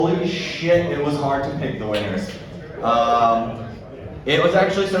Holy shit, it was hard to pick the winners. It was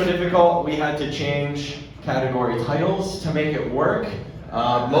actually so difficult, we had to change category titles to make it work.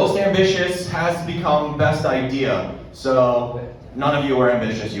 Most ambitious has become best idea, so none of you were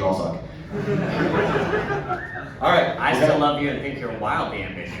ambitious, you all suck. Alright. I still love you and think you're wildly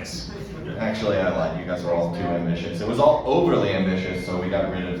ambitious. Actually, I lied, you guys were all too ambitious. It was all overly ambitious, so we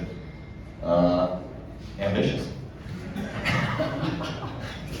got rid of ambitious.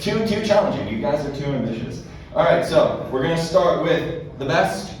 Too challenging, you guys are too ambitious. Alright, so we're gonna start with the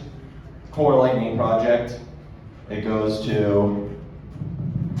best core lightning project. It goes to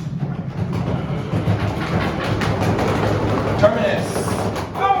Terminus.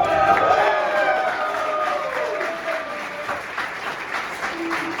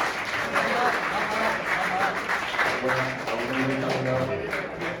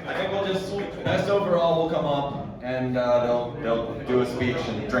 I think we'll just, best overall will come up and they'll do a speech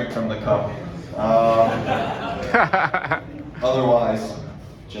and drink from the cup. Otherwise,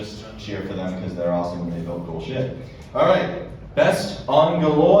 just cheer for them because they're awesome and they build cool shit. Alright, best on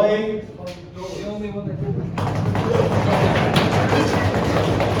Galoy.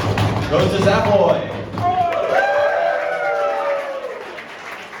 Goes to Zapoy.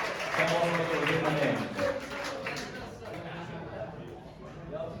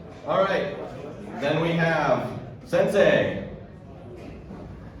 Alright, then we have Sensei.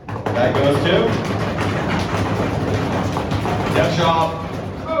 That goes to Death Shop.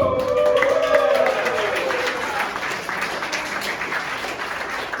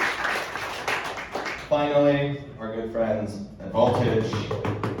 Finally, our good friends at Voltage.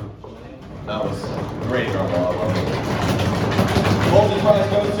 That was a great drum roll. I love it. Voltage prize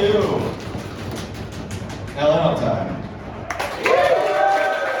goes to LN Time.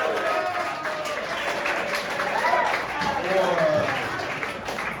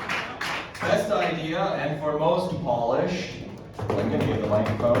 Best idea, and for most polished, I'm going to give the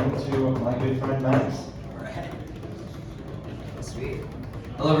microphone to my good friend Max. Alright. Sweet.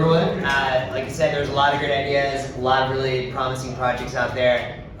 Hello everyone. Like I said, there's a lot of great ideas, a lot of really promising projects out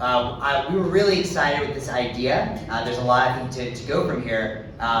there. We were really excited with this idea. There's a lot I think to go from here,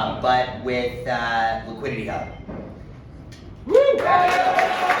 but with Liquidity Hub. Woo!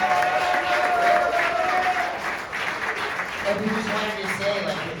 And we just wanted to say,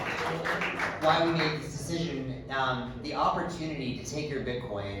 like, why we made this decision. The opportunity to take your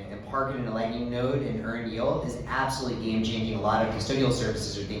Bitcoin and park it in a Lightning node and earn yield is absolutely game-changing. A lot of custodial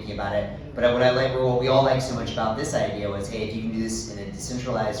services are thinking about it. But what we all like so much about this idea was, hey, if you can do this in a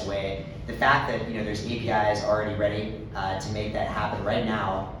decentralized way, the fact that there's APIs already ready to make that happen right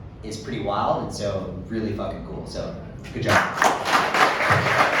now is pretty wild, and so really fucking cool. So good job.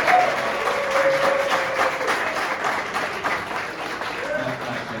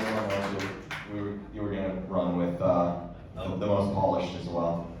 You were gonna run with the most polished as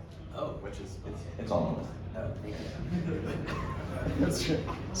well. Oh, which is it's on the list. Oh, thank you. That's true.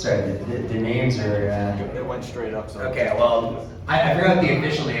 Sorry, the names are. It went straight up. So okay, well, I forgot the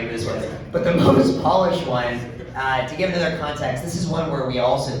official name of this one, but the most polished one. To give another context, this is one where we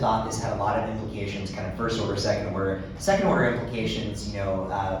also thought this had a lot of implications, kind of first order, second order. Second order implications,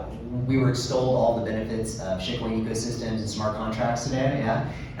 we were extolled all the benefits of shitcoin ecosystems and smart contracts today,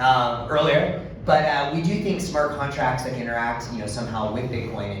 earlier. But we do think smart contracts that can interact, somehow with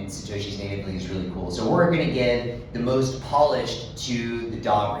Bitcoin and Satoshi's natively is really cool. So we're going to give the most polished to the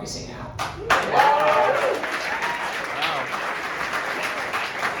dog racing app. Wow.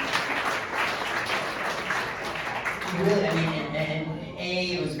 Really, and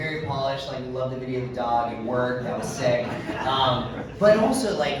it was very polished. Like, we loved the video of the dog. It worked. That was sick. But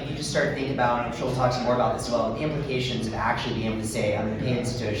also, like, you just start thinking about, and I'm sure we'll talk some more about this as well, the implications of actually being able to say, I'm going to pay in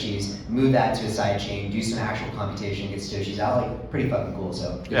Satoshis, move that to a side chain, do some actual computation, get Satoshis out. Like, pretty fucking cool.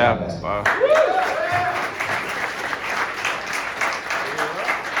 So, good job, guys. Wow.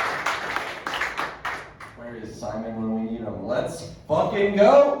 Where is Simon when we need him? Let's fucking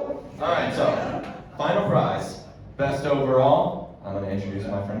go! Alright, so, final prize. Best overall, I'm going to introduce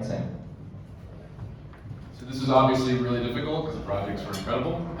my friend Sam. So this is obviously really difficult because the projects were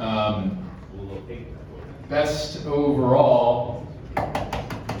incredible. Best overall goes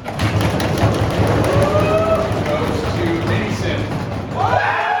to Mason.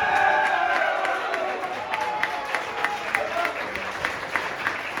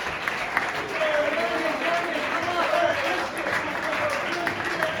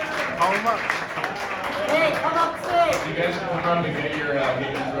 Call him up. Hey, come up, say. You guys can run to get your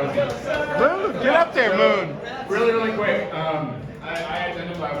trophies. Moon, get up there, Moon. Really quick. I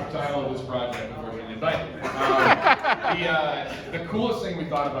identify with the title of this project, unfortunately, but The coolest thing we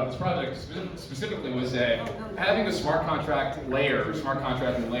thought about this project specifically was having a smart contracting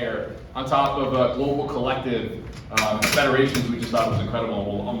layer on top of a global collective federations. We just thought was incredible and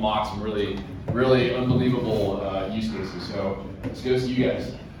will unlock some really, really unbelievable use cases. So this goes to you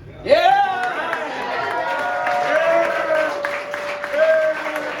guys.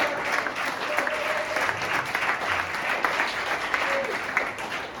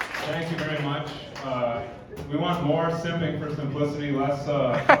 Thank you very much. We want more simping for simplicity, less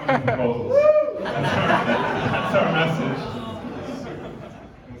proposals. That's our message.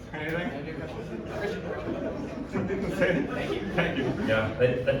 Anything? Thank you. Yeah,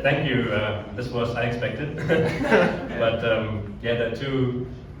 thank you. This was unexpected. But yeah, the two,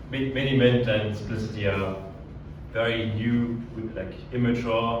 Minimint and Simplicity, are very new, like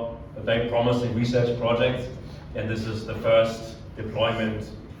immature, very promising research projects. And this is the first deployment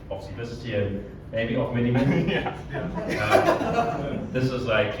of Simplicity and maybe of Minimint. This is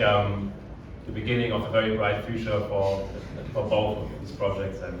like the beginning of a very bright future for both of these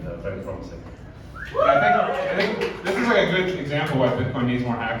projects, and very promising. I think this is like a good example why Bitcoin needs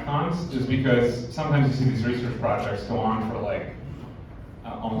more hackathons, is because sometimes you see these research projects go on for like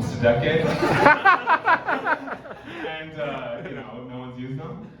almost a decade, and no one's used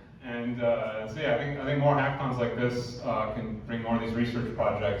them. And so yeah, I think more hackathons like this can bring more of these research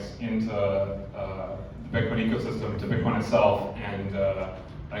projects into the Bitcoin ecosystem, to Bitcoin itself, and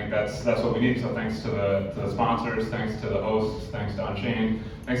I think that's what we need. So thanks to the sponsors, thanks to the hosts, thanks to Unchained,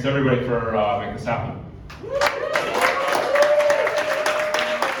 thanks to everybody for making this happen.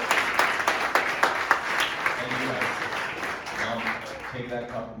 Thank you guys. Take that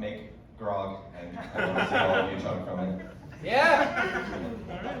cup, make grog, and I want to see all of you chug from it. Yeah!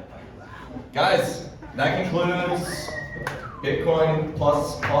 Guys, that concludes Bitcoin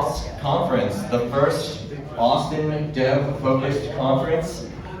Plus conference, the first Austin dev-focused conference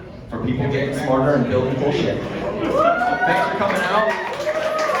for people getting smarter and building cool shit. Thanks for coming out.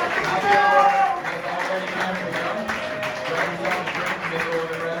 Happy hour. It's already time to go. Grab yourself a drink, make it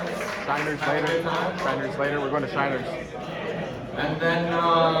with friends. Shiners Have a later. good time. Shiners later. We're going to Shiners. And then,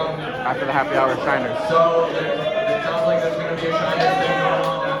 After the happy hour, Shiners. so it sounds like there's going to be a Shiners thing going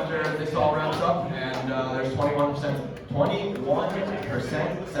on after this all wraps up, and there's 21%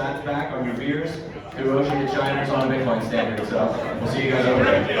 sats back on your beers to Ocean to Shiners on a Bitcoin standard. So we'll see you guys over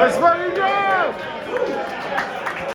there. Let's fucking go!